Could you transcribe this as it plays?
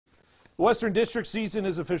The Western District season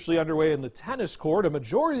is officially underway in the tennis court. A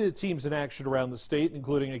majority of the teams in action around the state,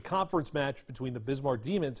 including a conference match between the Bismarck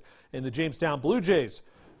Demons and the Jamestown Blue Jays.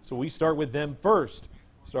 So we start with them first,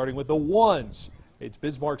 starting with the ones. It's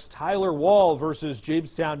Bismarck's Tyler Wall versus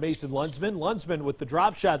Jamestown Mason Lunsman. Lunsman with the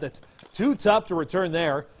drop shot that's too tough to return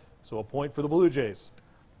there, so a point for the Blue Jays.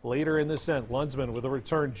 Later in the set, Lunsman with a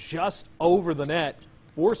return just over the net,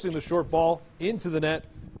 forcing the short ball into the net.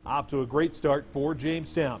 Off to a great start for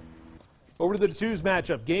Jamestown. Over to the twos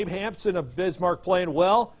matchup. Gabe Hampson of Bismarck playing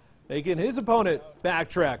well, making his opponent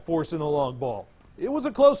backtrack, forcing the long ball. It was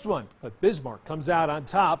a close one, but Bismarck comes out on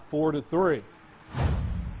top 4-3.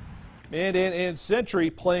 Mandan and Century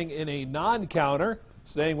playing in a non-counter.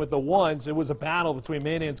 Staying with the ones, it was a battle between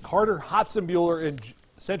Mandan's Carter Hotzenbuehler and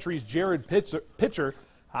Century's Jared Pitcher.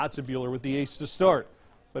 Hotzenbuehler with the ace to start,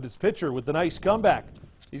 but it's Pitcher with the nice comeback.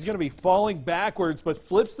 He's going to be falling backwards, but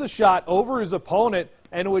flips the shot over his opponent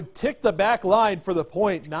and would tick the back line for the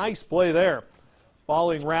point. Nice play there.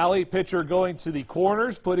 Following rally, Pitcher going to the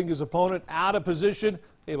corners, putting his opponent out of position,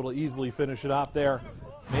 able to easily finish it off there.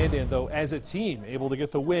 Mandan, though, as a team, able to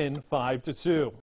get the win 5-2.